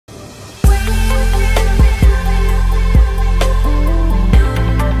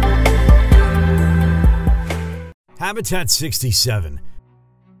Habitat 67.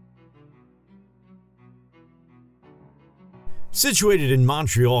 Situated in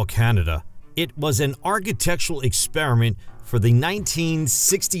Montreal, Canada, it was an architectural experiment for the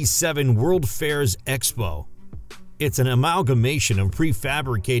 1967 World Fairs Expo. It's an amalgamation of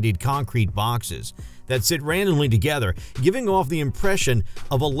prefabricated concrete boxes that sit randomly together, giving off the impression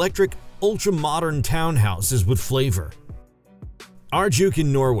of electric, ultra-modern townhouses with flavor. Arjuken,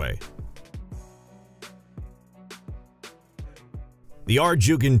 Norway. The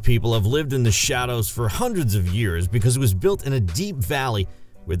Arjuken people have lived in the shadows for hundreds of years because it was built in a deep valley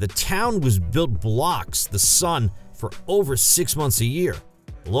where the town was built blocks the sun for over 6 months a year.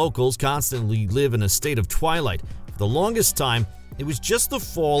 Locals constantly live in a state of twilight. For the longest time, it was just the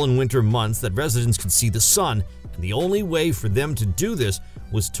fall and winter months that residents could see the sun, and the only way for them to do this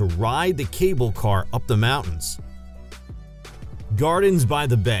was to ride the cable car up the mountains. Gardens by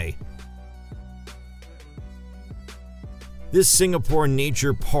the Bay. This Singapore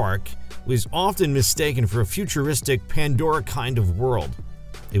nature park was often mistaken for a futuristic Pandora kind of world.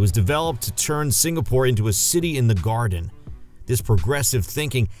 It was developed to turn Singapore into a city in the garden. This progressive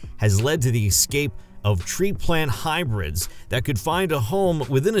thinking has led to the escape of tree-plant hybrids that could find a home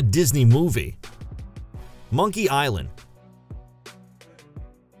within a Disney movie. Monkey Island.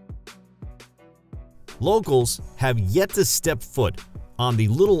 Locals have yet to step foot on the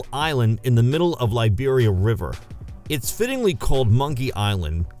little island in the middle of Liberia River. It's fittingly called Monkey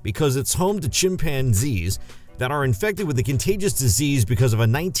Island because it's home to chimpanzees that are infected with a contagious disease because of a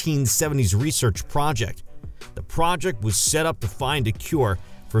 1970s research project. The project was set up to find a cure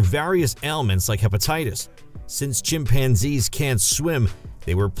for various ailments like hepatitis. Since chimpanzees can't swim,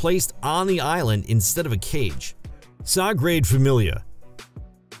 they were placed on the island instead of a cage. Sagrada Familia.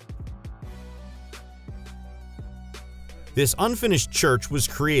 This unfinished church was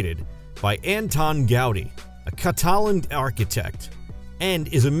created by Anton Gaudi, a Catalan architect, and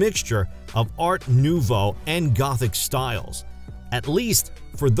is a mixture of Art Nouveau and Gothic styles, at least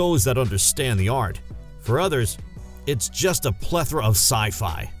for those that understand the art. For others, it's just a plethora of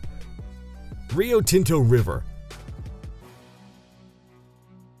sci-fi. Rio Tinto River.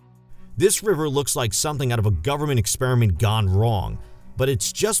 This river looks like something out of a government experiment gone wrong, but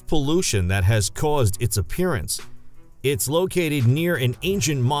it's just pollution that has caused its appearance. It's located near an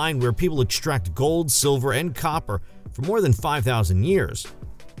ancient mine where people extract gold, silver, and copper for more than 5,000 years.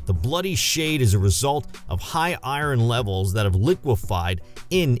 The bloody shade is a result of high iron levels that have liquefied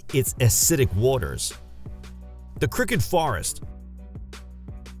in its acidic waters. The Cricket Forest.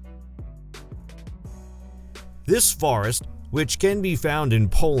 This forest, which can be found in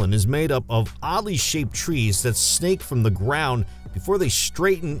Poland, is made up of oddly shaped trees that snake from the ground before they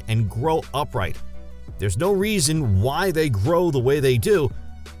straighten and grow upright. There's no reason why they grow the way they do,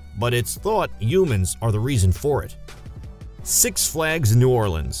 but it's thought humans are the reason for it. Six Flags in New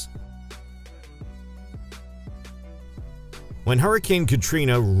Orleans. When Hurricane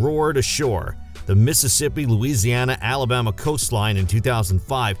Katrina roared ashore the Mississippi, Louisiana, Alabama coastline in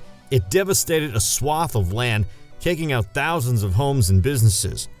 2005, it devastated a swath of land, taking out thousands of homes and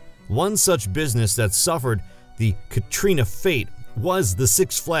businesses. One such business that suffered the Katrina fate was the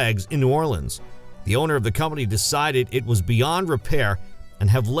Six Flags in New Orleans. The owner of the company decided it was beyond repair and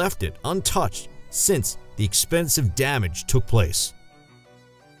have left it untouched since the expensive damage took place.